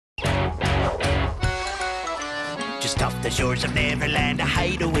Just off the shores of Neverland, a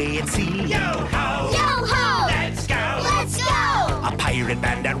hideaway at sea. Yo-ho! Yo-ho! Let's go! Let's go! A pirate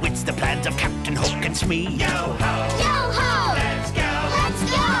band outwits the plans of Captain Hook and Smee. Yo-ho! Yo-ho! Let's go! Let's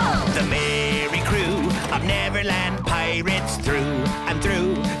go! The merry crew of Neverland pirates through and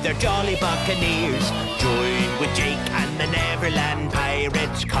through. They're jolly buccaneers. Join with Jake and the Neverland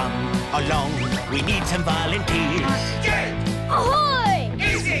pirates. Come along, we need some volunteers. Jake! Ahoy!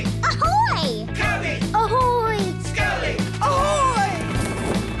 Easy! Ahoy! Cody! Ahoy! Scully! Ahoy!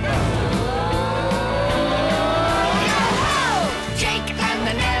 Yo-ho! Jake and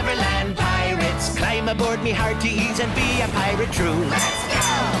the Neverland pirates. Climb aboard me hearties and be a pirate true. Let's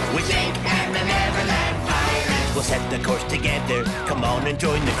go! With Jake and the Neverland pirates, we'll set the course together. Come on and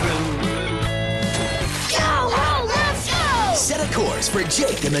join the crew. Yo-ho! Let's go! Set a course for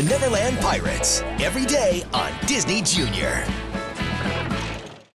Jake and the Neverland Pirates every day on Disney Junior.